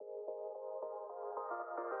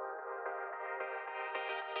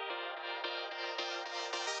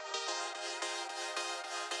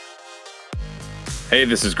Hey,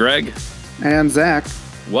 this is Greg. And Zach.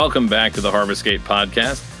 Welcome back to the Harvestgate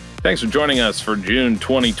podcast. Thanks for joining us for June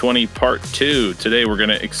 2020 Part 2. Today we're going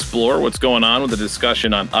to explore what's going on with a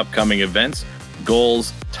discussion on upcoming events,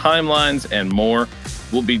 goals, timelines, and more.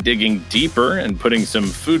 We'll be digging deeper and putting some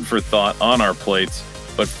food for thought on our plates.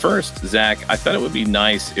 But first, Zach, I thought it would be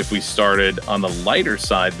nice if we started on the lighter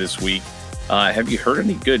side this week. Have you heard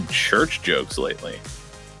any good church jokes lately?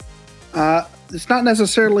 It's not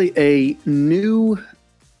necessarily a new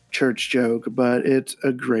church joke, but it's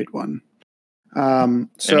a great one.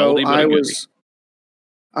 So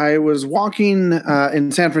I was walking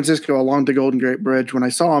in San Francisco along the Golden Gate Bridge when I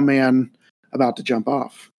saw a man about to jump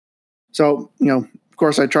off. So, of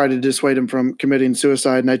course, I tried to dissuade him from committing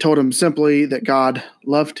suicide, and I told him simply that God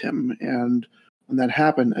loved him. And when that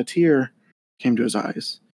happened, a tear came to his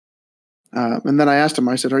eyes. And then I asked him,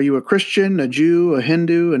 I said, "Are you a Christian, a Jew, a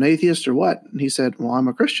Hindu, an atheist, or what?" And he said, "Well, I'm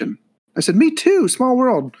a Christian." I said, "Me too, small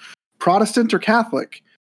world. Protestant or Catholic?"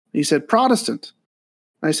 And he said, "Protestant."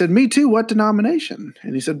 And I said, "Me too, what denomination?"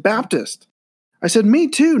 And he said, "Baptist." I said, "Me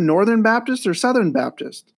too, Northern Baptist or Southern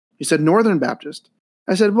Baptist?" He said, "Northern Baptist."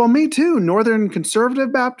 I said, "Well, me too, Northern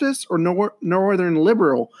Conservative Baptist or Northern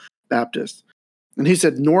Liberal Baptist?" And he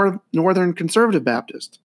said, Northern Conservative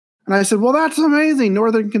Baptist. And I said, "Well, that's amazing.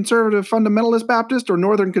 Northern Conservative Fundamentalist Baptist or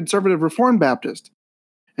Northern Conservative Reformed Baptist?"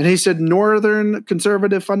 And he said, "Northern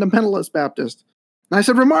Conservative Fundamentalist Baptist." And I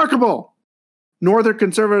said, "Remarkable. Northern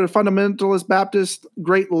Conservative Fundamentalist Baptist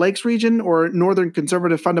Great Lakes region or Northern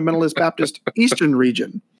Conservative Fundamentalist Baptist Eastern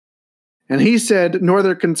region?" And he said,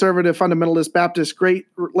 "Northern Conservative Fundamentalist Baptist Great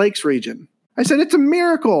Lakes region." I said, "It's a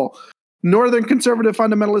miracle. Northern Conservative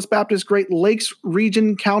Fundamentalist Baptist Great Lakes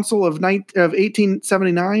Region Council of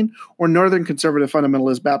 1879 or Northern Conservative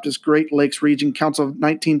Fundamentalist Baptist Great Lakes Region Council of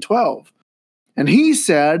 1912. And he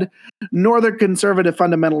said, "Northern Conservative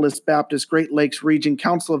Fundamentalist Baptist Great Lakes Region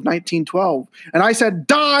Council of 1912. And I said,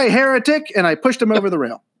 "Die, heretic!" And I pushed him over the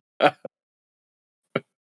rail.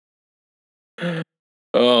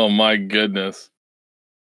 Oh, my goodness.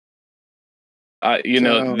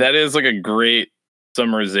 That is like a great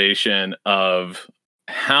summarization of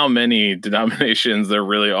how many denominations there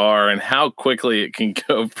really are and how quickly it can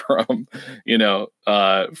go from,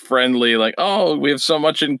 friendly, like, "Oh, we have so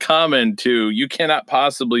much in common," to "You cannot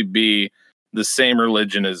possibly be the same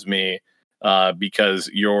religion as me because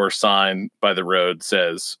your sign by the road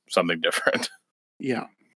says something different." Yeah.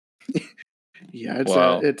 Yeah,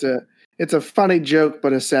 Wow. it's a funny joke,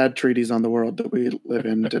 but a sad treatise on the world that we live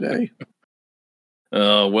in today.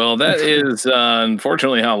 Well, that is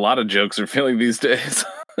unfortunately how a lot of jokes are feeling these days.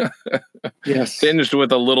 Yes. Tinged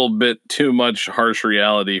with a little bit too much harsh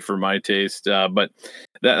reality for my taste, but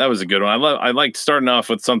that was a good one. I liked starting off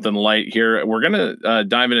with something light here. We're gonna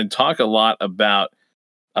dive in and talk a lot about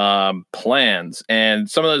plans, and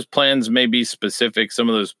some of those plans may be specific. Some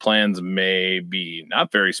of those plans may be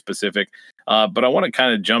not very specific, but I want to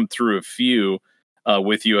kind of jump through a few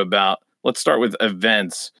with you about. Let's start with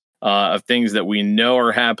events. Of things that we know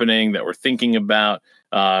are happening, that we're thinking about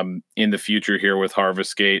in the future here with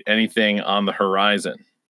Harvestgate. Anything on the horizon?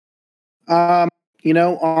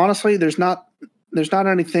 Honestly, there's not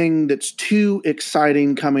anything that's too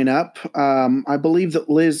exciting coming up. I believe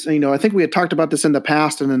that Liz, I think we had talked about this in the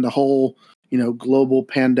past, and then the whole, global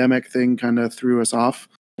pandemic thing kind of threw us off.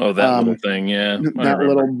 Oh, that little thing, yeah. That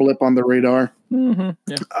little blip on the radar. Mm-hmm,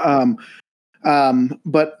 yeah.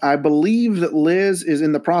 But I believe that Liz is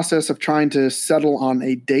in the process of trying to settle on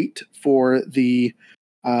a date for the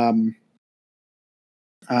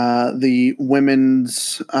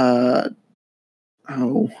women's. I'm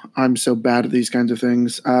so bad at these kinds of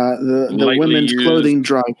things. The women's clothing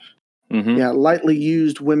drive. Mm-hmm. Yeah, lightly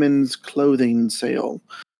used women's clothing sale.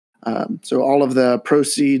 So all of the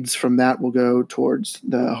proceeds from that will go towards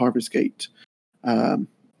the Harvestgate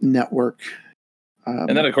network.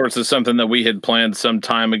 And that, of course, is something that we had planned some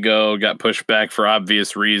time ago, got pushed back for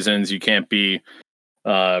obvious reasons. You can't be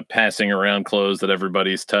passing around clothes that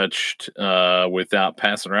everybody's touched without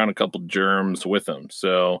passing around a couple germs with them.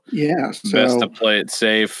 So, best to play it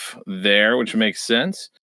safe there, which makes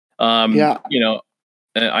sense. I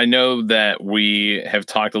know that we have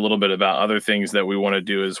talked a little bit about other things that we want to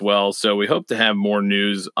do as well. So we hope to have more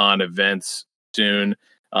news on events soon.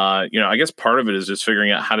 I guess part of it is just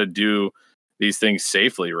figuring out how to do these things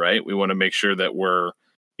safely, right? We want to make sure that we're,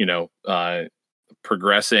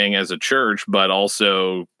 progressing as a church, but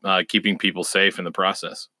also keeping people safe in the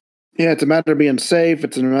process. Yeah, it's a matter of being safe.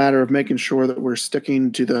 It's a matter of making sure that we're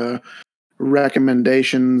sticking to the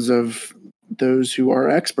recommendations of those who are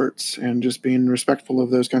experts and just being respectful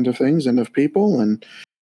of those kinds of things and of people. And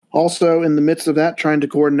also in the midst of that, trying to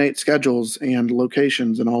coordinate schedules and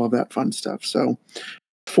locations and all of that fun stuff. So,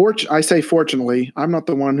 I say fortunately, I'm not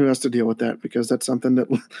the one who has to deal with that because that's something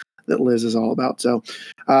that Liz is all about. So,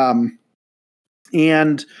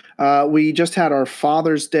 and we just had our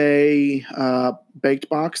Father's Day baked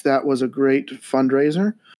box. That was a great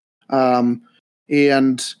fundraiser.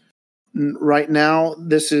 And right now,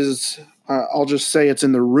 this is, I'll just say it's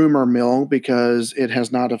in the rumor mill because it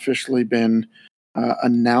has not officially been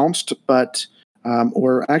announced, but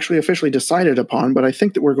or actually officially decided upon. But I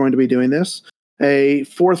think that we're going to be doing this, a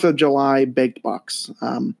 4th of July baked box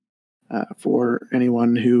for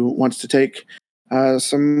anyone who wants to take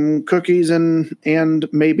some cookies and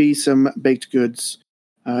maybe some baked goods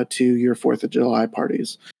to your 4th of July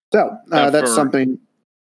parties. So that's something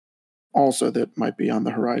also that might be on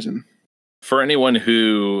the horizon. For anyone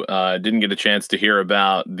who didn't get a chance to hear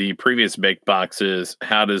about the previous baked boxes,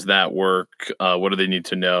 how does that work? What do they need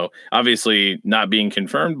to know? Obviously not being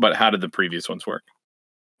confirmed, but how did the previous ones work?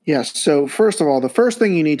 Yes. So first of all, the first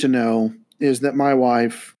thing you need to know is that my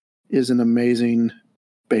wife is an amazing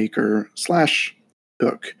baker /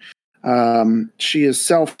 cook. She is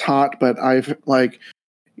self-taught, but I've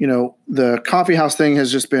the coffee house thing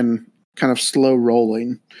has just been kind of slow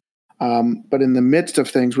rolling. But in the midst of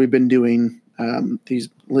things, we've been doing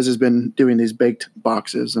Liz has been doing these baked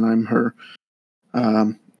boxes, and I'm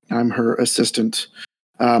her assistant.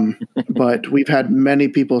 But we've had many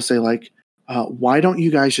people say, like, why don't you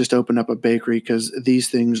guys just open up a bakery? Because these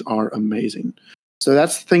things are amazing. So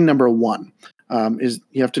that's thing number one, is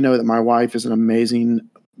you have to know that my wife is an amazing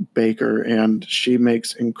baker, and she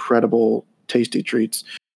makes incredible, tasty treats,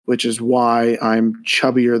 which is why I'm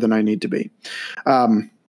chubbier than I need to be.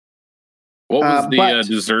 What was the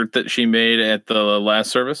dessert that she made at the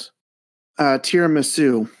last service?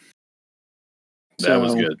 Tiramisu. That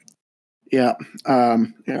was good. Yeah.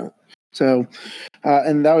 Yeah. So,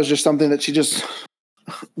 and that was just something that she just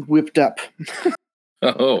whipped up.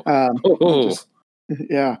 Yeah.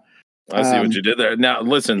 I see what you did there. Now,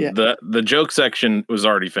 listen, the joke section was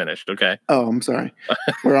already finished. Okay. Oh, I'm sorry.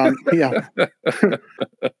 We're on. Yeah.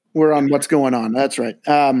 We're on what's going on. That's right.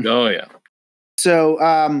 Oh yeah.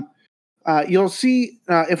 So, you'll see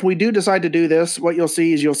if we do decide to do this, what you'll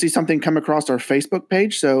see is something come across our Facebook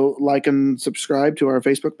page. So like and subscribe to our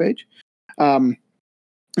Facebook page.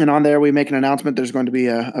 And on there, we make an announcement. There's going to be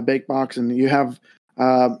a bake box, and you have,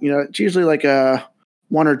 it's usually like a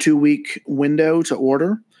 1 or 2 week window to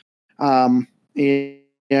order. And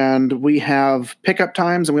we have pickup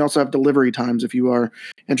times, and we also have delivery times if you are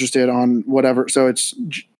interested on whatever. So it's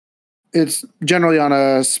generally on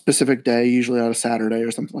a specific day, usually on a Saturday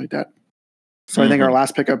or something like that. So I think our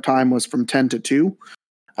last pickup time was from 10 to 2.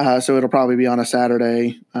 So it'll probably be on a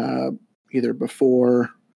Saturday, either before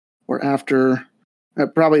or after,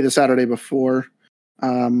 probably the Saturday before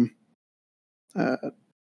 4th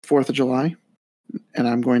of July. And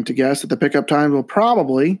I'm going to guess that the pickup time will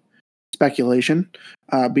probably, speculation,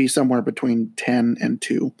 be somewhere between 10 and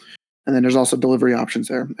 2. And then there's also delivery options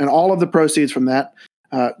there. And all of the proceeds from that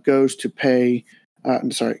goes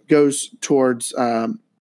towards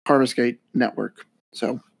Harvestgate Network.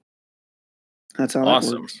 So that's how that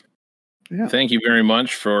works. Yeah. Thank you very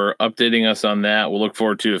much for updating us on that. We'll look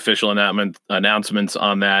forward to official announcements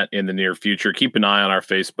on that in the near future. Keep an eye on our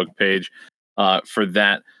Facebook page for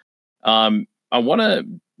that. I want to,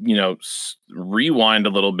 rewind a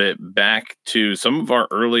little bit back to some of our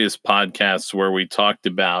earliest podcasts where we talked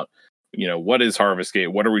about, what is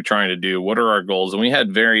Harvestgate? What are we trying to do? What are our goals? And we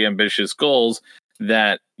had very ambitious goals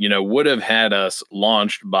that, would have had us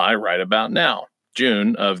launched by right about now,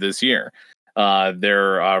 June of this year.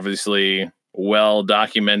 There are obviously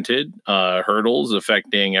well-documented hurdles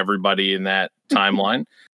affecting everybody in that timeline.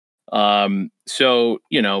 So,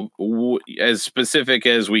 as specific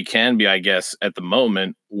as we can be, I guess, at the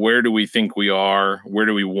moment, where do we think we are? Where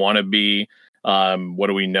do we want to be? What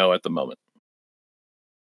do we know at the moment?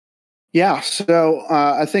 Yeah, so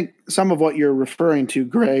I think some of what you're referring to,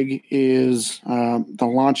 Greg, is the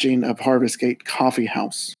launching of Harvestgate Coffee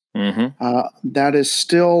House. That is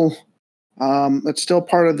still it's still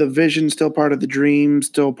part of the vision, still part of the dream,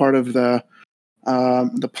 still part of the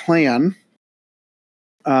plan.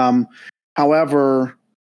 However,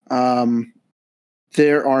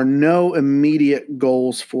 there are no immediate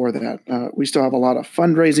goals for that. We still have a lot of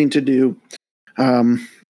fundraising to do, and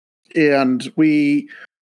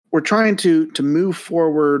we're trying to move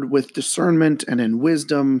forward with discernment and in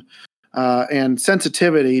wisdom and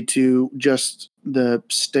sensitivity to just the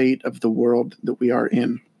state of the world that we are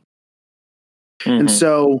in. And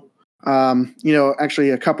so, actually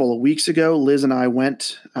a couple of weeks ago, Liz and I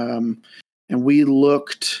went and and we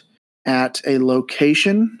looked at a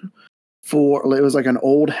location it was like an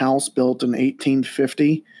old house built in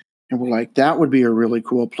 1850. And we're like, that would be a really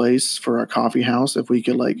cool place for a coffee house if we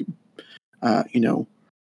could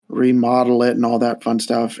remodel it and all that fun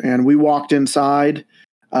stuff. And we walked inside,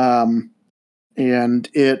 and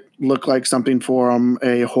it looked like something from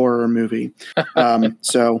a horror movie. But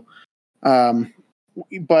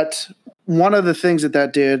one of the things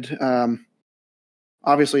that did,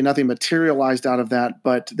 obviously nothing materialized out of that,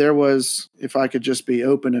 but there was, if I could just be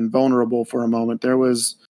open and vulnerable for a moment, there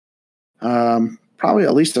was probably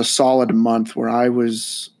at least a solid month where I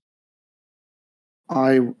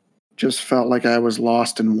just felt like I was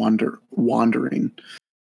lost and wandering,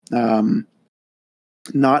 not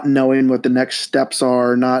knowing what the next steps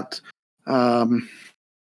are,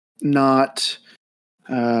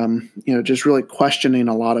 just really questioning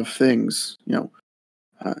a lot of things.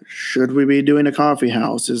 Should we be doing a coffee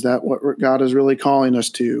house? Is that what God is really calling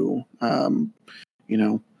us to?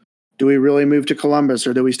 Do we really move to Columbus,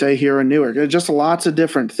 or do we stay here in Newark? Just lots of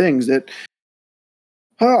different things that,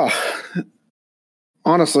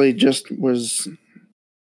 honestly, just was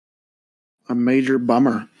a major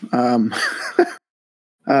bummer. Yeah.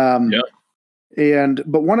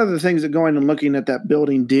 But one of the things that going and looking at that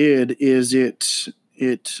building did is it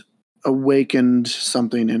awakened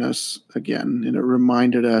something in us again, and it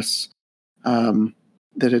reminded us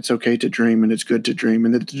that it's okay to dream, and it's good to dream,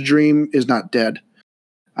 and that the dream is not dead.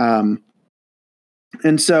 And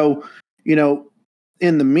so,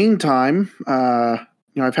 in the meantime,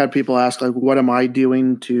 I've had people ask, like, what am I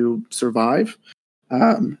doing to survive?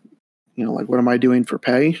 What am I doing for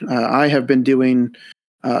pay? I have been doing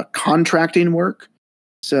contracting work.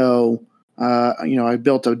 So, I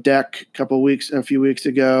built a deck a few weeks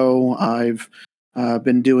ago. I've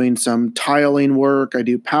been doing some tiling work. I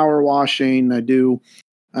do power washing. I do,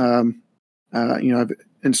 I've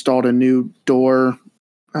installed a new door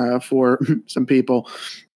for some people.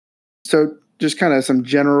 So just kind of some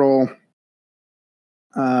general,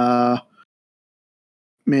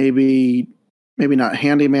 maybe not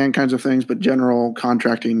handyman kinds of things, but general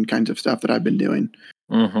contracting kinds of stuff that I've been doing.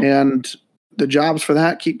 Mm-hmm. And the jobs for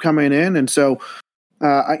that keep coming in. And so,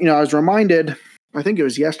 I was reminded, I think it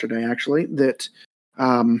was yesterday actually, that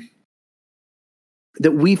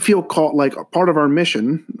we feel called, like, part of our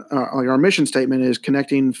mission, like our mission statement is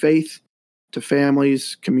connecting faith to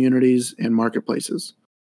families, communities, and marketplaces.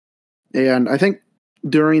 And I think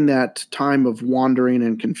during that time of wandering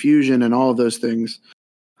and confusion and all of those things,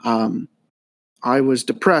 I was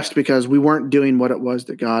depressed because we weren't doing what it was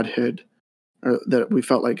that that we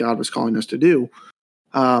felt like God was calling us to do.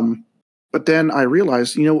 But then I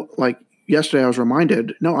realized, like yesterday I was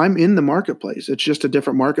reminded, no, I'm in the marketplace. It's just a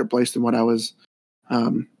different marketplace than what I was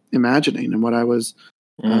imagining and what I was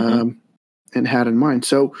and had in mind.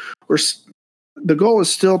 So the goal is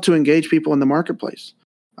still to engage people in the marketplace.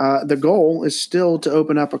 The goal is still to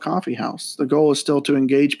open up a coffee house. The goal is still to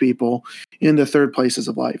engage people in the third places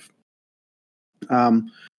of life.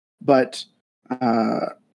 But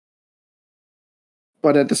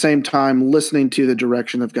at the same time, listening to the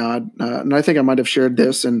direction of God. And I think I might have shared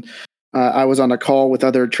this. And I was on a call with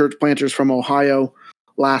other church planters from Ohio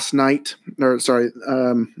last night, it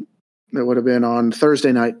would have been on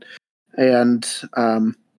Thursday night. And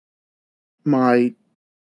my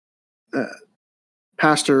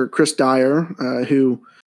pastor, Chris Dyer, who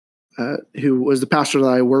was the pastor that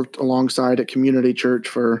I worked alongside at Community Church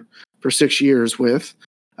for 6 years with,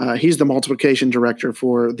 he's the multiplication director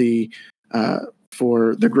for the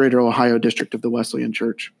Greater Ohio District of the Wesleyan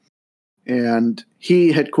Church. And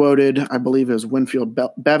he had quoted, I believe it was Winfield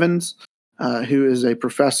Bevins, who is a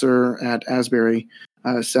professor at Asbury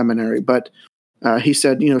Seminary. But he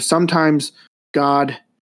said, sometimes God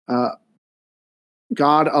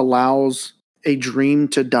allows a dream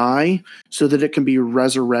to die so that it can be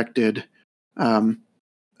resurrected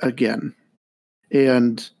again.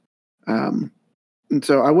 And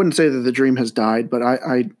so I wouldn't say that the dream has died, but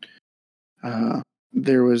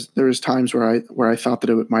there was times where I thought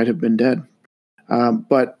that it might have been dead.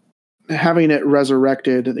 But having it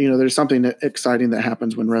resurrected, there's something exciting that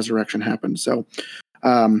happens when resurrection happens. So,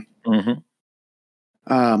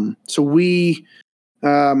 so we,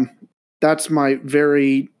 that's my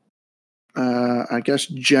very, I guess,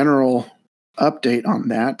 general update on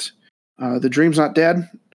that. The dream's not dead.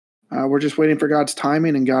 We're just waiting for God's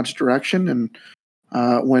timing and God's direction. And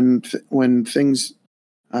when things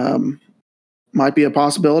might be a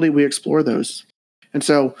possibility, we explore those. And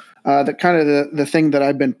so the kind of the thing that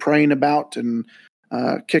I've been praying about and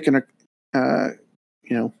kicking the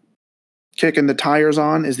tires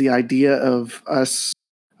on is the idea of us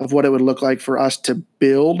of what it would look like for us to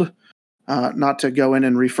build, not to go in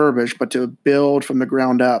and refurbish, but to build from the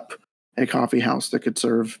ground up a coffee house that could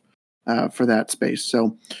serve for that space.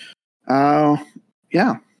 So,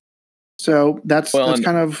 yeah. So that's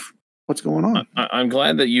kind of what's going on. I'm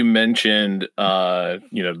glad that you mentioned,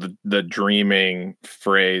 the dreaming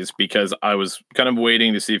phrase, because I was kind of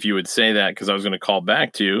waiting to see if you would say that, because I was going to call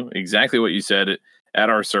back to exactly what you said at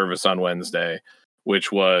our service on Wednesday,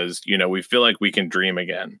 which was, we feel like we can dream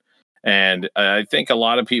again. And I think a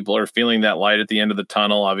lot of people are feeling that light at the end of the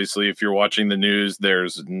tunnel. Obviously, if you're watching the news,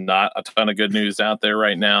 there's not a ton of good news out there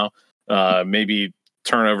right now. Maybe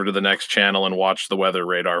turn over to the next channel and watch the weather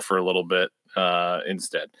radar for a little bit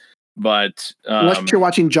instead. But unless you're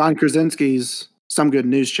watching John Krasinski's Some Good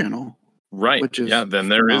News channel, right? Which is then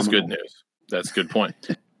phenomenal. There is good news. That's a good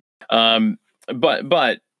point.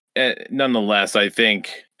 But nonetheless, I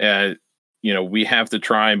think we have to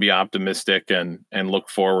try and be optimistic and look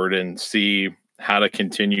forward and see how to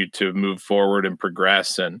continue to move forward and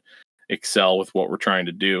progress and excel with what we're trying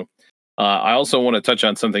to do. I also want to touch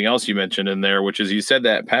on something else you mentioned in there, which is you said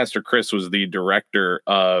that Pastor Chris was the director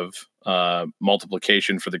of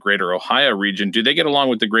multiplication for the Greater Ohio region. Do they get along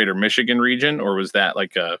with the Greater Michigan region, or was that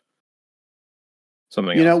like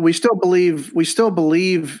something else? We still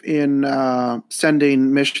believe in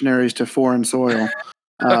sending missionaries to foreign soil.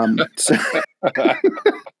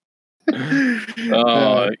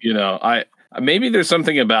 Maybe there's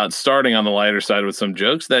something about starting on the lighter side with some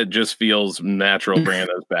jokes that just feels natural bringing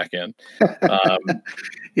those back in.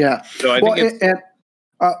 Yeah. So I think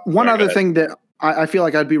one other thing that I feel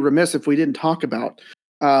like I'd be remiss if we didn't talk about.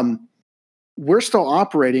 We're still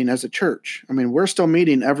operating as a church. I mean, we're still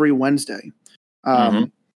meeting every Wednesday.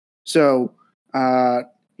 So,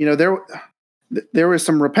 there was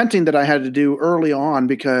some repenting that I had to do early on,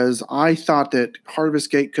 because I thought that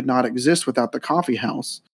Harvest Gate could not exist without the coffee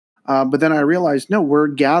house. But then I realized, no, we're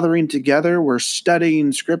gathering together, we're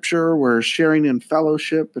studying scripture, we're sharing in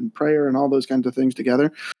fellowship and prayer and all those kinds of things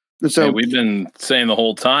together. And so we've been saying the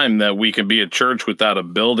whole time that we could be a church without a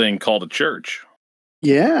building called a church.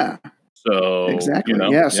 Yeah. So exactly.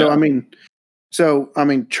 Yeah. So I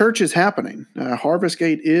mean, church is happening. Harvest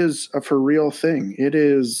Gate is a for real thing. It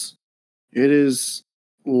is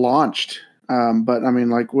launched. But I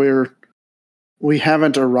mean, like we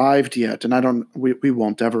haven't arrived yet, and we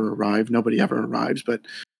won't ever arrive. Nobody ever arrives, but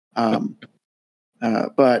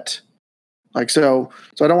like, so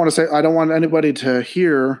I don't want anybody to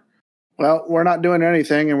hear, well, we're not doing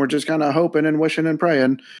anything and we're just kind of hoping and wishing and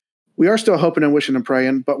praying. We are still hoping and wishing and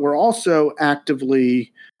praying, but we're also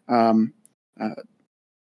actively,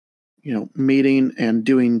 meeting and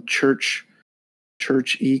doing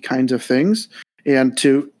church-y kinds of things. And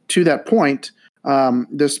to that point,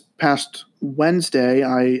 this past Wednesday,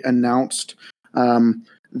 I announced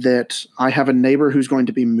that I have a neighbor who's going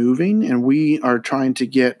to be moving, and we are trying to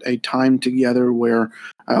get a time together where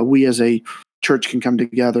we as a church can come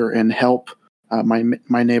together and help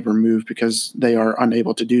my neighbor move, because they are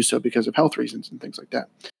unable to do so because of health reasons and things like that.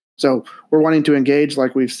 So we're wanting to engage,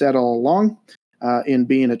 like we've said all along, in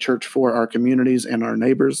being a church for our communities and our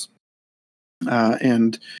neighbors,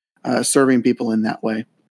 and serving people in that way.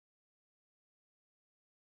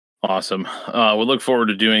 Awesome. We'll look forward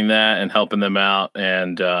to doing that and helping them out.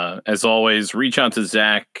 And as always, reach out to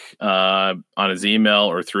Zach on his email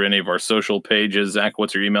or through any of our social pages. Zach,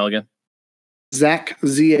 what's your email again? Zach,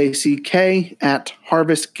 ZACK,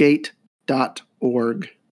 @harvestgate.org.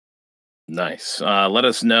 Nice. Let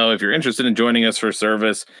us know if you're interested in joining us for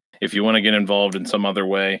service. If you want to get involved in some other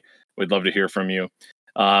way, we'd love to hear from you.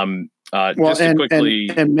 Quickly,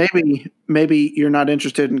 and maybe you're not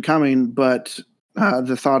interested in coming, but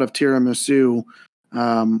the thought of tiramisu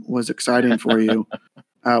was exciting for you.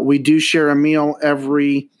 We do share a meal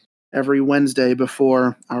every Wednesday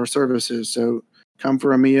before our services, so come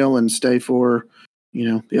for a meal and stay for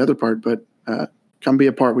the other part. But come be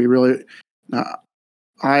a part. We really,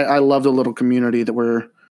 I love the little community that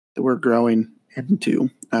we're growing into,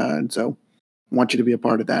 and so I want you to be a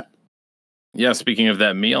part of that. Yeah, speaking of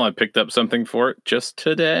that meal, I picked up something for it just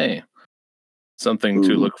today. Something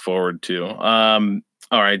to look forward to. All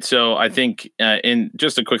right, so I think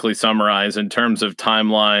just to quickly summarize, in terms of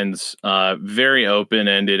timelines, very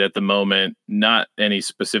open-ended at the moment, not any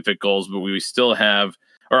specific goals, but we still have,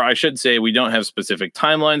 or I should say we don't have specific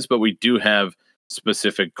timelines, but we do have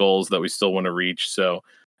specific goals that we still want to reach. So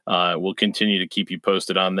we'll continue to keep you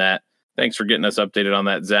posted on that. Thanks for getting us updated on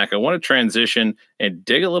that, Zach. I want to transition and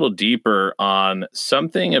dig a little deeper on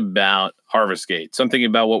something about Harvest Gate, something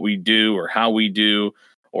about what we do or how we do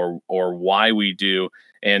or why we do.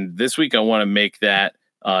 And this week I want to make that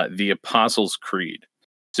the Apostles' Creed.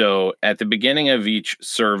 So at the beginning of each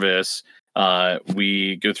service,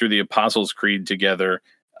 we go through the Apostles' Creed together.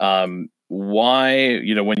 Why,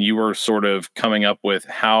 when you were sort of coming up with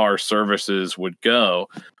how our services would go,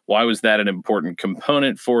 why was that an important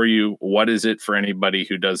component for you? What is it for anybody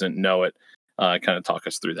who doesn't know it? Kind of talk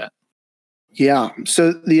us through that. Yeah.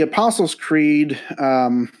 So the Apostles' Creed.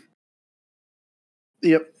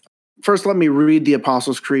 First, let me read the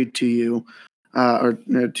Apostles' Creed to you, or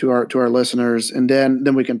to our listeners, and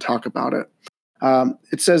then we can talk about it.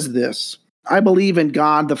 It says this: I believe in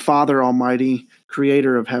God, the Father Almighty,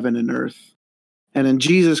 creator of heaven and earth, and in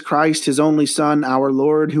Jesus Christ, his only Son, our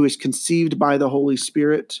Lord, who is conceived by the Holy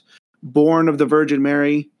Spirit, born of the Virgin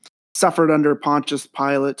Mary, suffered under Pontius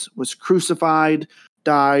Pilate, was crucified,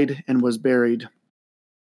 died, and was buried.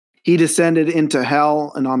 He descended into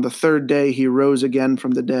hell, and on the third day he rose again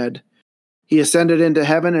from the dead. He ascended into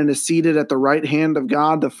heaven and is seated at the right hand of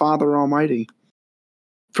God, the Father Almighty.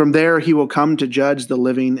 From there he will come to judge the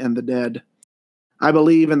living and the dead. I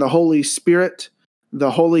believe in the Holy Spirit,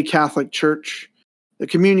 the Holy Catholic Church, the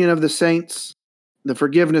communion of the saints, the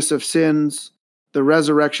forgiveness of sins, the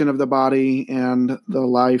resurrection of the body, and the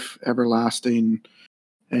life everlasting.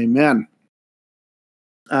 Amen.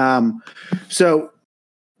 So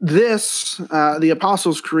this, the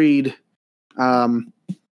Apostles' Creed,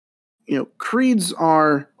 creeds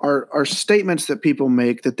are statements that people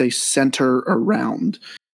make that they center around,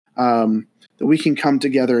 that we can come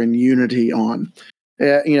together in unity on.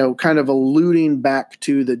 Kind of alluding back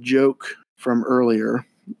to the joke from earlier.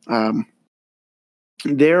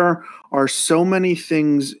 There are so many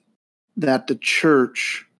things that the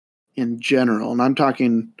church in general, and I'm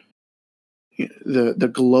talking the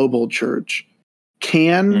global church,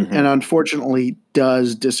 can and unfortunately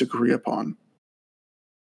does disagree upon.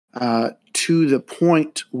 To the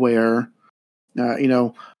point where,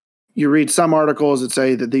 you read some articles that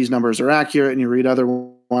say that these numbers are accurate, and you read other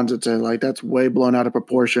ones that say, like, that's way blown out of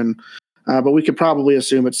proportion. But we could probably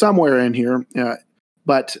assume it's somewhere in here.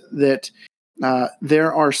 But that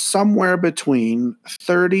there are somewhere between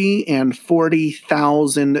 30 and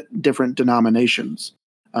 40,000 different denominations.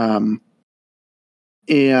 And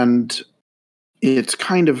it's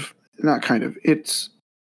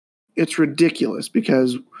it's ridiculous,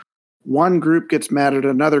 because one group gets mad at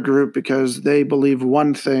another group because they believe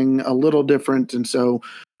one thing a little different, and so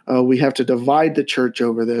we have to divide the church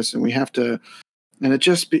over this, and it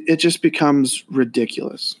just becomes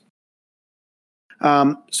ridiculous.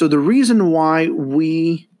 So the reason why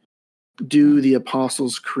we do the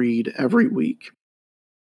Apostles' Creed every week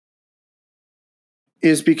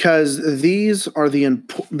is because these are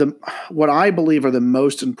what I believe are the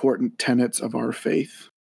most important tenets of our faith.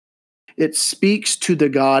 It speaks to the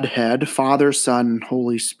Godhead, Father, Son,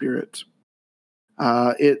 Holy Spirit.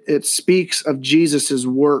 It speaks of Jesus's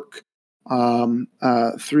work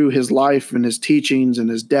through his life and his teachings and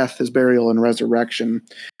his death, his burial, and resurrection,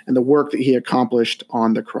 and the work that he accomplished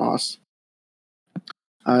on the cross.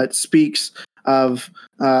 It speaks of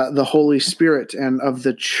the Holy Spirit and of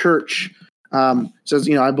the church. Says,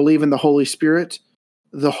 I believe in the Holy Spirit,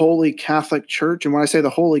 the Holy Catholic Church. And when I say the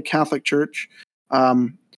Holy Catholic Church,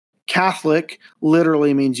 Catholic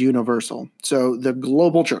literally means universal. So the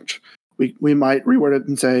global church. We might reword it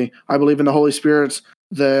and say, I believe in the Holy Spirit,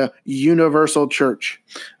 the universal church,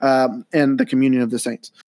 and the communion of the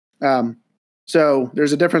saints. So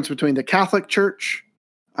there's a difference between the Catholic Church,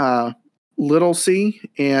 little c,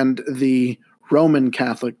 and the Roman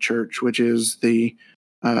Catholic Church, which is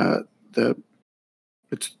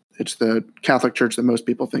it's the Catholic Church that most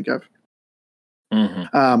people think of.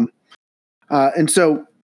 And so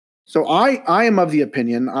I am of the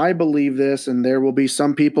opinion, I believe this, and there will be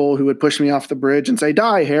some people who would push me off the bridge and say,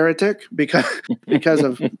 "Die, heretic," because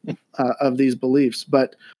of these beliefs.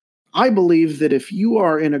 But I believe that if you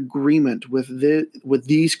are in agreement with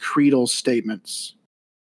these creedal statements,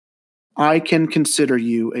 I can consider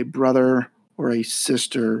you a brother or a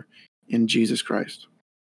sister in Jesus Christ.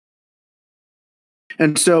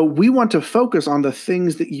 And so we want to focus on the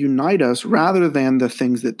things that unite us rather than the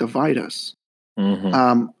things that divide us.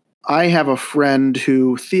 I have a friend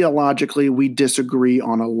who theologically we disagree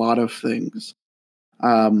on a lot of things.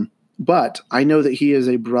 But I know that he is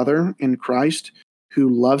a brother in Christ who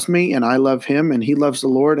loves me, and I love him, and he loves the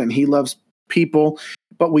Lord, and he loves people,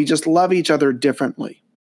 but we just love each other differently.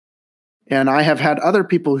 And I have had other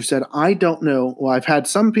people who said, I don't know. Well, I've had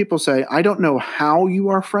some people say, I don't know how you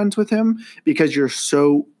are friends with him, because you're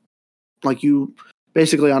so, like, you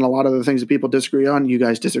basically on a lot of the things that people disagree on, you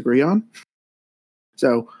guys disagree on.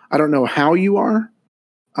 So I don't know how you are.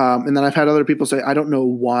 And then I've had other people say, I don't know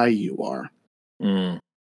why you are.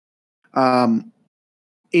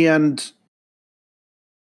 And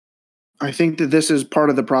I think that this is part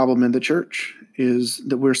of the problem in the church, is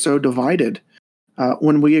that we're so divided.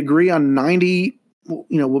 When we agree on 90,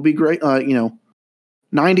 we'll be great.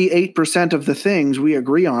 98% of the things we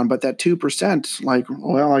agree on, but that 2%, like,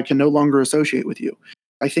 well, I can no longer associate with you.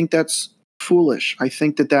 I think that's foolish. I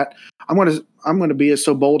think that I'm going to be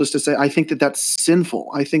so bold as to say, I think that that's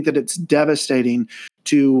sinful. I think that it's devastating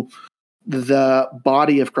to the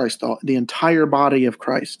body of Christ, the entire body of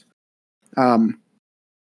Christ. And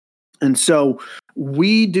so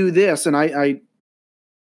we do this, and I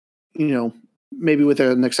maybe with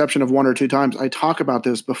an exception of one or two times, I talk about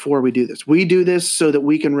this before we do this. We do this so that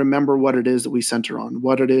we can remember what it is that we center on,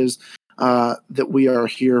 what it is that we are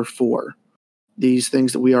here for, these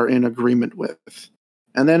things that we are in agreement with.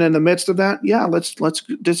 And then in the midst of that, let's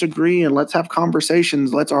disagree and let's have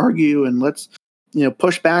conversations, let's argue, and let's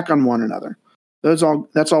push back on one another. That's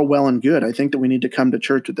all well and good. I think that we need to come to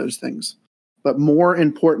church with those things. But more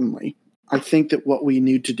importantly, I think that what we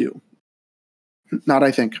need to do,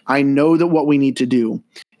 I know that what we need to do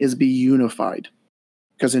is be unified.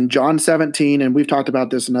 Because in John 17, and we've talked about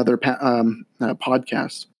this in other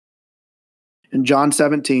podcasts, in John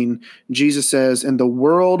 17, Jesus says, "And the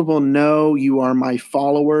world will know you are my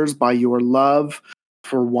followers by your love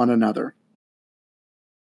for one another."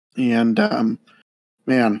 And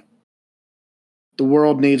man, the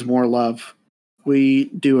world needs more love. We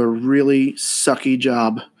do a really sucky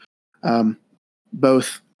job,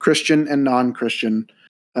 both Christian and non-Christian,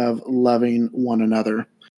 of loving one another.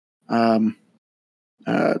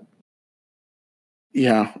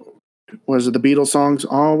 Was it the Beatles songs?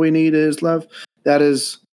 All we need is love. That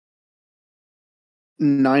is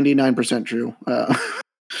 99% true.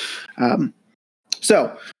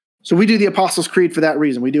 So we do the Apostles' Creed for that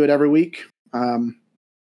reason. We do it every week.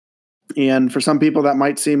 And for some people that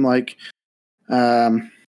might seem like,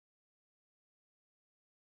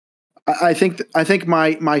 I think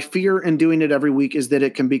my fear in doing it every week is that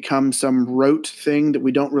it can become some rote thing that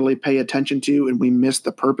we don't really pay attention to, and we miss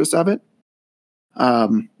the purpose of it.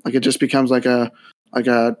 Like it just becomes like a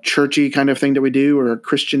churchy kind of thing that we do, or a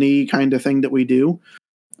Christian-y kind of thing that we do.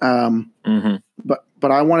 But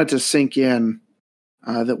I wanted to sink in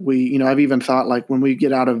that we, I've even thought, like, when we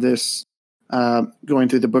get out of this, going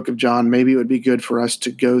through the book of John, maybe it would be good for us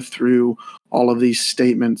to go through all of these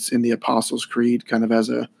statements in the Apostles' Creed, kind of as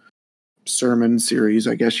a sermon series,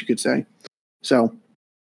 I guess you could say. So,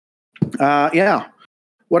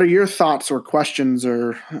 what are your thoughts or questions,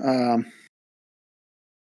 or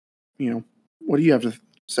what do you have to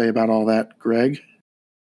say about all that, Greg?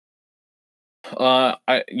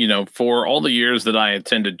 For all the years that I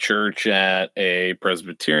attended church at a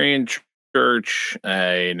Presbyterian church,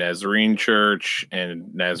 a Nazarene church,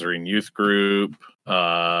 and Nazarene youth group,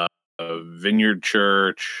 a Vineyard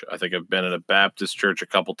church, I think I've been in a Baptist church a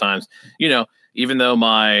couple times. Even though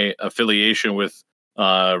my affiliation with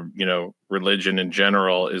religion in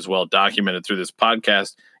general is well documented through this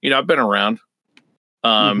podcast, I've been around.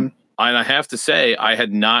 And I have to say, I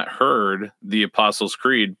had not heard the Apostles'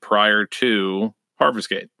 Creed prior to Harvest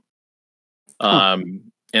Gate.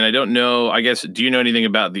 And I don't know, I guess, do you know anything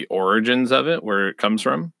about the origins of it, where it comes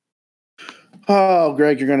from? Oh,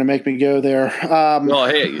 Greg, you're going to make me go there. Well,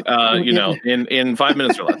 hey, in 5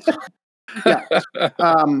 minutes or less. Yeah.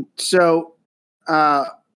 So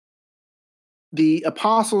the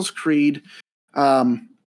Apostles' Creed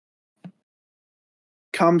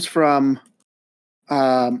comes from,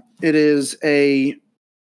 it is a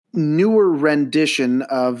newer rendition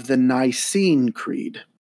of the Nicene Creed.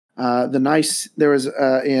 There was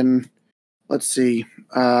let's see,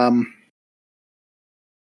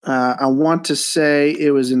 I want to say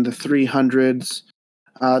it was in the 300s.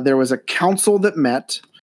 There was a council that met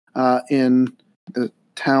in the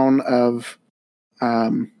town of,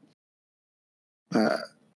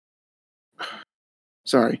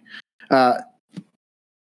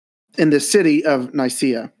 in the city of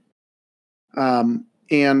Nicaea.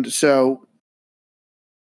 And so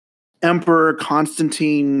Emperor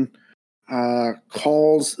Constantine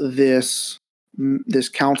calls this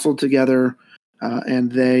council together,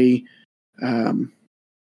 and they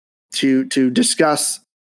to discuss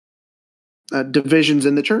divisions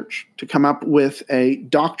in the church, to come up with a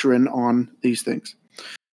doctrine on these things.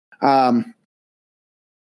 And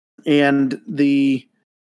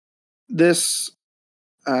this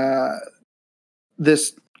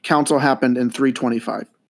council happened in 325.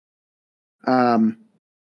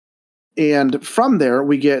 And from there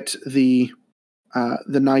we get the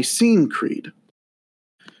Nicene Creed.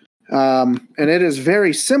 And it is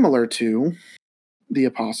very similar to the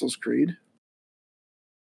Apostles' Creed.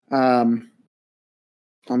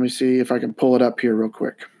 Let me see if I can pull it up here real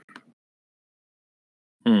quick.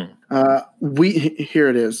 Here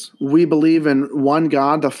it is. We believe in one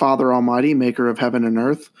God, the Father Almighty, maker of heaven and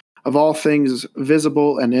earth, of all things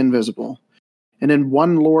visible and invisible, and in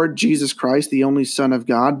one Lord Jesus Christ, the only Son of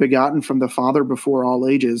God, begotten from the Father before all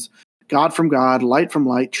ages, God from God, light from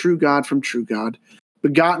light, true God from true God,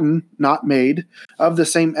 begotten, not made, of the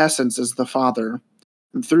same essence as the Father.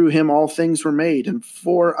 And through him all things were made, and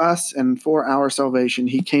for us and for our salvation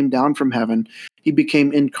he came down from heaven. He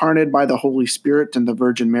became incarnate by the Holy Spirit and the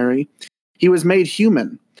Virgin Mary. He was made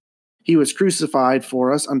human. He was crucified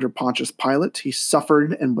for us under Pontius Pilate. He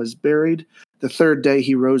suffered and was buried. The third day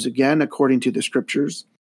he rose again, according to the Scriptures.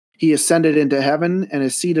 He ascended into heaven and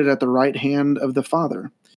is seated at the right hand of the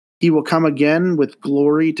Father. He will come again with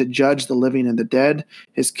glory to judge the living and the dead.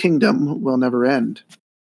 His kingdom will never end.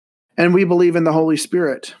 And we believe in the Holy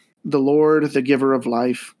Spirit, the Lord, the giver of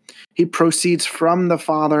life. He proceeds from the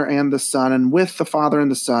Father and the Son, and with the Father and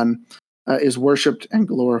the Son is worshipped and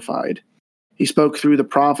glorified. He spoke through the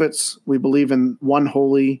prophets. We believe in one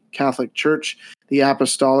holy Catholic Church, the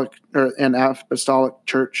Apostolic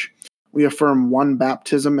Church. We affirm one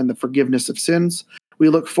baptism and the forgiveness of sins. We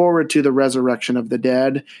look forward to the resurrection of the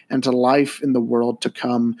dead and to life in the world to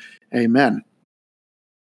come. Amen.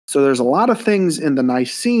 So there's a lot of things in the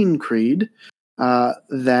Nicene Creed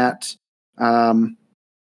that are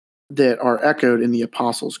echoed in the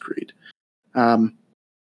Apostles' Creed.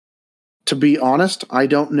 To be honest, I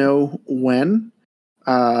don't know when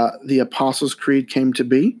the Apostles' Creed came to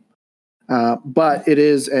be, but it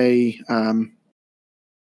is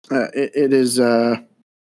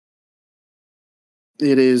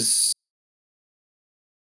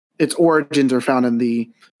its origins are found in the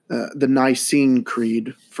Nicene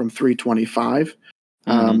Creed from 325.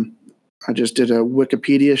 I just did a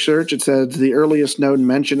Wikipedia search. It says the earliest known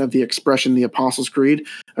mention of the expression the Apostles' Creed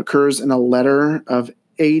occurs in a letter of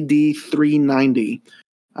AD 390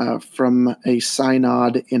 from a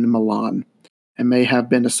synod in Milan, and may have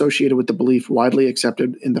been associated with the belief widely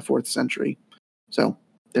accepted in the 4th century. So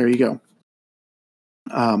there you go.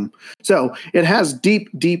 So it has deep,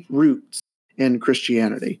 deep roots in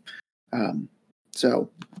Christianity.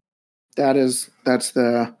 So that's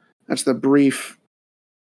the brief,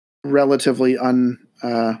 relatively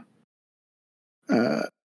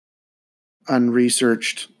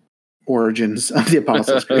unresearched origins of the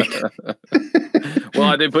Apostles' Creed. Well,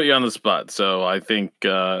 I did put you on the spot, so I think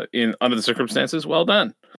under the circumstances, well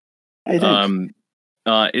done. I think.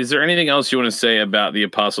 Is there anything else you want to say about the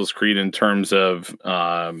Apostles' Creed in terms of,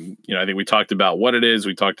 I think we talked about what it is.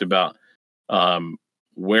 We talked about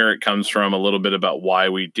where it comes from, a little bit about why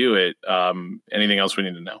we do it. Anything else we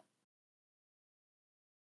need to know?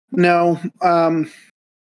 No,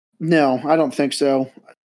 I don't think so.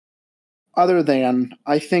 Other than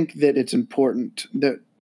I think that it's important that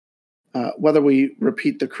whether we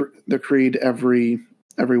repeat the creed every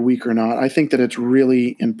week or not, I think that it's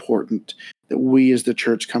really important that we as the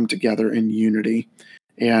church come together in unity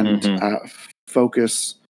and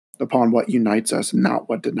focus upon what unites us, not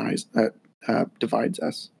what divides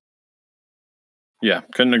us. Yeah,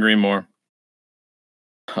 couldn't agree more.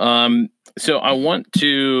 So I want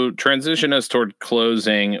to transition us toward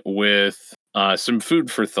closing with some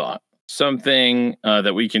food for thought, something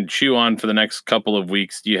that we can chew on for the next couple of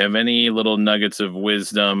weeks. Do you have any little nuggets of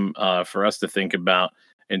wisdom for us to think about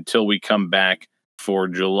until we come back for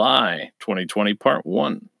July 2020 Part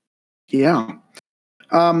 1? Yeah.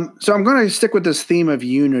 So I'm going to stick with this theme of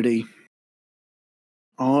unity.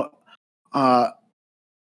 I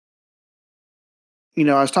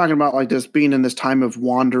was talking about like this being in this time of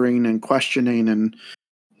wandering and questioning and,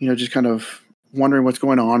 just kind of wondering what's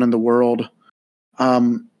going on in the world.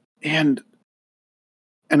 And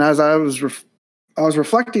as I was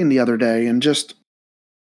reflecting the other day and just,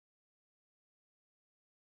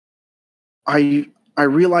 I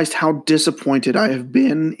realized how disappointed I have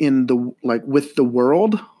been with the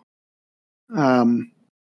world. And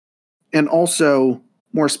also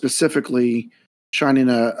more specifically, shining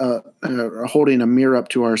holding a mirror up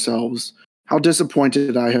to ourselves, how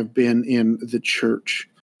disappointed I have been in the church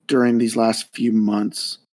during these last few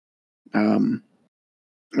months. And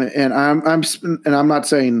I'm not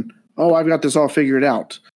saying, oh, I've got this all figured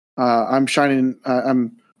out. I'm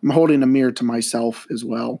holding a mirror to myself as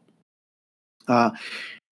well. And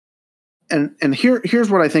here's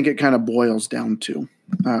what I think it kind of boils down to.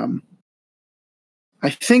 I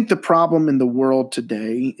think the problem in the world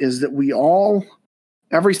today is that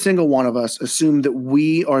every single one of us assume that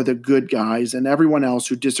we are the good guys and everyone else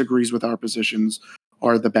who disagrees with our positions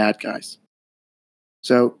are the bad guys.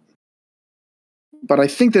 So But I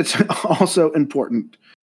think that's also important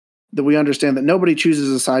that we understand that nobody chooses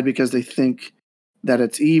a side because they think that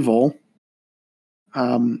it's evil.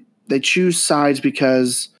 They choose sides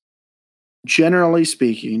because, generally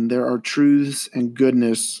speaking, there are truths and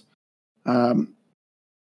goodness that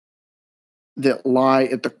lie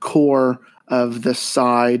at the core of the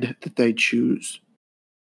side that they choose,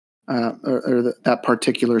 or that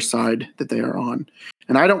particular side that they are on.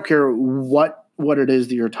 And I don't care what it is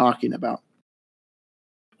that you're talking about.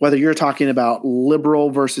 Whether you're talking about liberal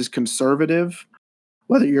versus conservative,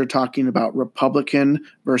 whether you're talking about Republican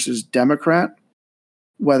versus Democrat,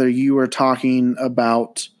 whether you are talking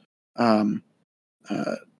about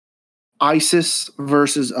ISIS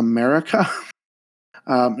versus America,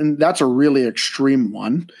 and that's a really extreme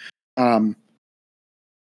one.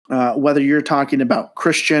 Whether you're talking about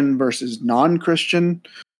Christian versus non-Christian,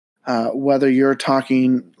 whether you're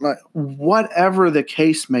talking, whatever the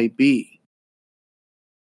case may be,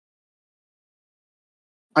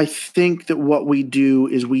 I think that what we do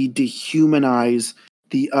is we dehumanize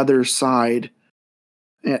the other side.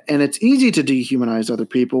 And it's easy to dehumanize other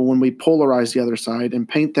people when we polarize the other side and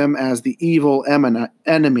paint them as the evil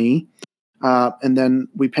enemy. And then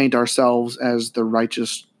we paint ourselves as the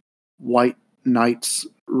righteous white knights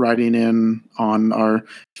riding in on our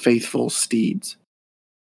faithful steeds.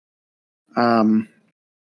 And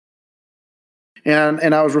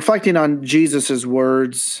I was reflecting on Jesus's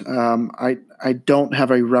words. I don't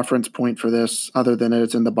have a reference point for this other than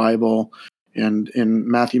it's in the Bible and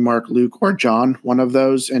in Matthew, Mark, Luke, or John, one of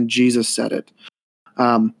those, and Jesus said it.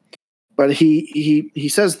 But he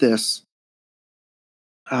says this.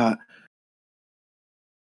 And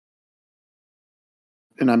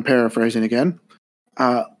I'm paraphrasing again.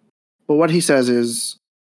 But what he says is,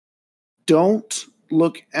 don't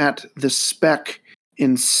look at the speck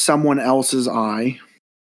in someone else's eye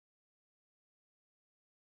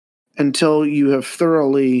until you have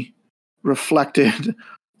thoroughly reflected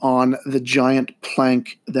on the giant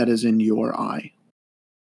plank that is in your eye.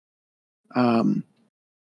 And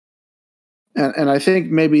I think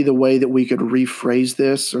maybe the way that we could rephrase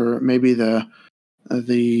this, or maybe the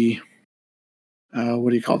what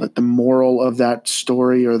do you call it? The moral of that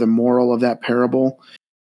story or the moral of that parable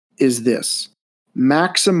is this: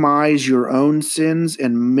 maximize your own sins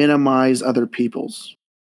and minimize other people's.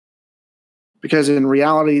 Because in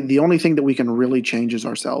reality, the only thing that we can really change is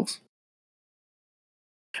ourselves.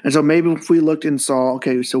 And so maybe if we looked and saw,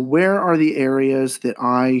 okay, so where are the areas that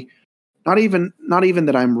not even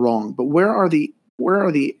that I'm wrong, but where are the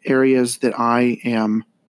areas that I am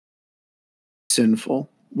sinful?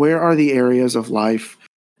 Where are the areas of life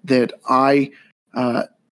that I am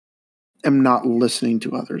not listening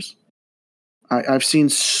to others? I've seen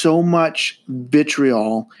so much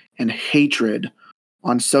vitriol and hatred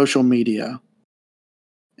on social media.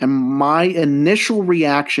 And my initial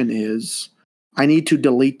reaction is, I need to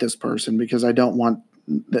delete this person because I don't want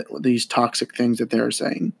these toxic things that they're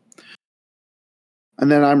saying. And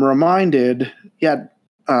then I'm reminded,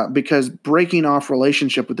 because breaking off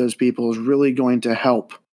relationship with those people is really going to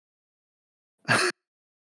help.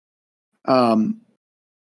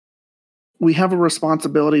 We have a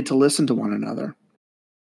responsibility to listen to one another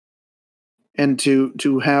and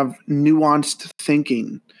to have nuanced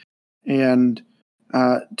thinking, and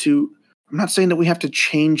I'm not saying that we have to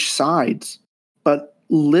change sides, but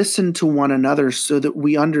listen to one another so that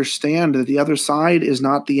we understand that the other side is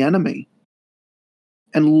not the enemy.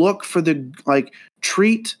 And look for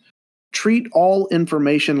treat all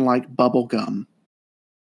information like bubble gum.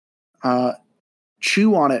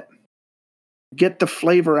 Chew on it, get the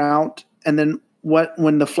flavor out, and then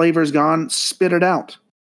when the flavor's gone, spit it out.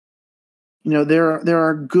 There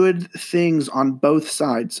are good things on both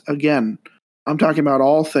sides. Again, I'm talking about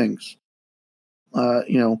all things.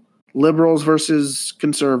 Liberals versus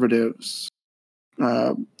conservatives,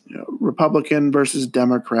 Republican versus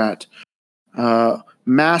Democrat,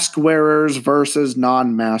 mask wearers versus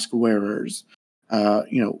non-mask wearers.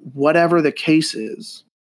 Whatever the case is,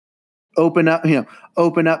 open up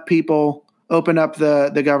people, open up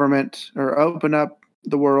the government, or open up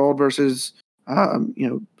the world versus,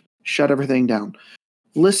 shut everything down.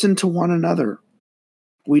 Listen to one another.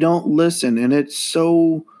 We don't listen, and it's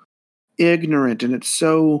so ignorant and it's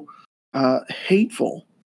so hateful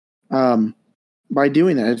by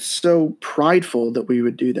doing that. It's so prideful that we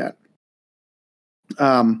would do that.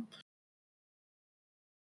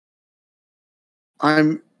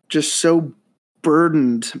 I'm just so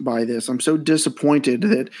burdened by this. I'm so disappointed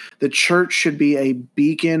that the church should be a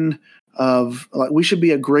beacon of, we should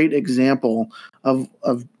be a great example of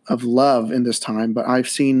love in this time. But I've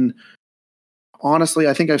seen honestly,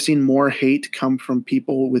 I think I've seen more hate come from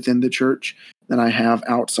people within the church than I have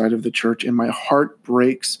outside of the church, and my heart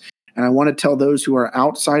breaks. And I want to tell those who are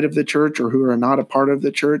outside of the church or who are not a part of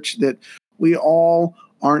the church that we all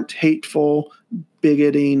aren't hateful,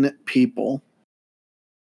 bigoting people.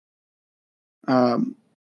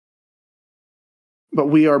 But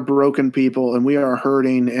we are broken people and we are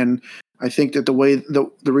hurting. And I think that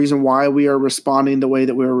the reason why we are responding the way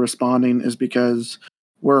that we're responding is because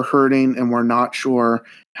we're hurting and we're not sure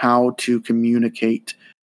how to communicate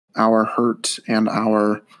our hurt and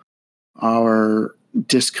our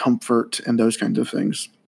discomfort and those kinds of things.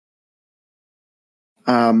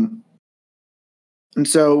 And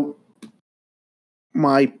so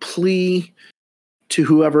my plea to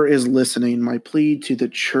whoever is listening, my plea to the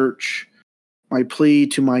church, my plea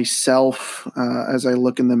to myself as I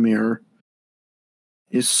look in the mirror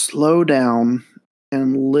is slow down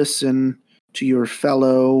and listen to your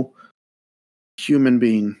fellow human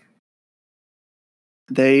being.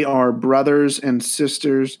 They are brothers and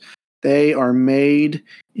sisters. They are made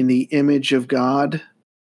in the image of God.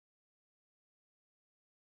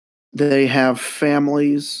 They have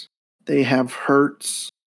families. They have hurts.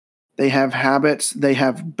 They have habits. They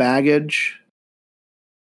have baggage.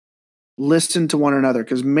 Listen to one another,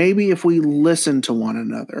 because maybe if we listen to one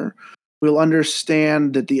another, we'll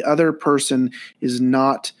understand that the other person is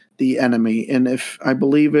not the enemy. And if I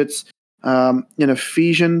believe it's in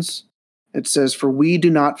Ephesians, it says, "For we do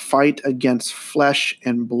not fight against flesh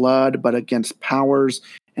and blood, but against powers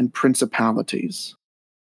and principalities."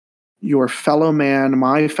 Your fellow man,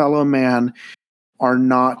 my fellow man, are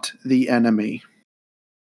not the enemy.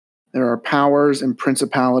 There are powers and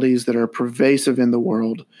principalities that are pervasive in the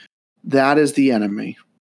world. That is the enemy.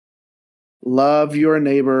 Love your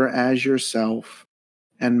neighbor as yourself,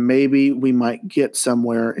 and maybe we might get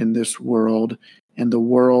somewhere in this world, and the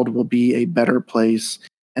world will be a better place,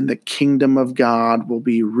 and the kingdom of God will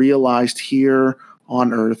be realized here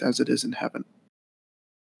on earth as it is in heaven.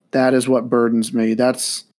 That is what burdens me.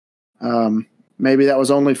 That's maybe that was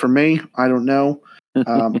only for me. I don't know,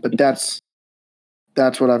 but that's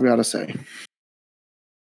what I've got to say.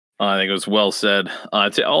 I think it was well said.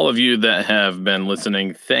 To all of you that have been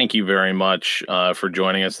listening, thank you very much for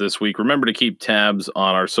joining us this week. Remember to keep tabs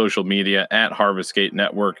on our social media at Harvestgate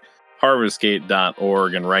Network,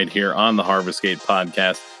 harvestgate.org, and right here on the Harvestgate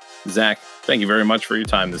podcast. Zach, thank you very much for your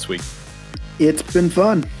time this week. It's been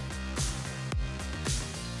fun.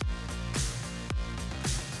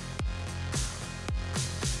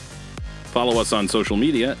 Follow us on social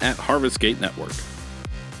media at Harvestgate Network.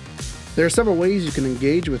 There are several ways you can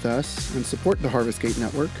engage with us and support the Harvestgate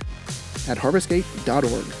Network at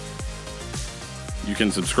harvestgate.org. You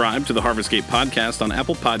can subscribe to the Harvestgate podcast on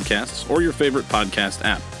Apple Podcasts or your favorite podcast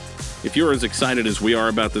app. If you're as excited as we are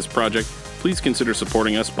about this project, please consider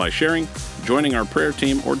supporting us by sharing, joining our prayer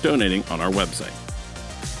team, or donating on our website.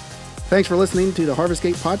 Thanks for listening to the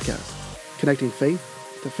Harvestgate podcast, connecting faith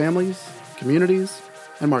to families, communities,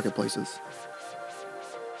 and marketplaces.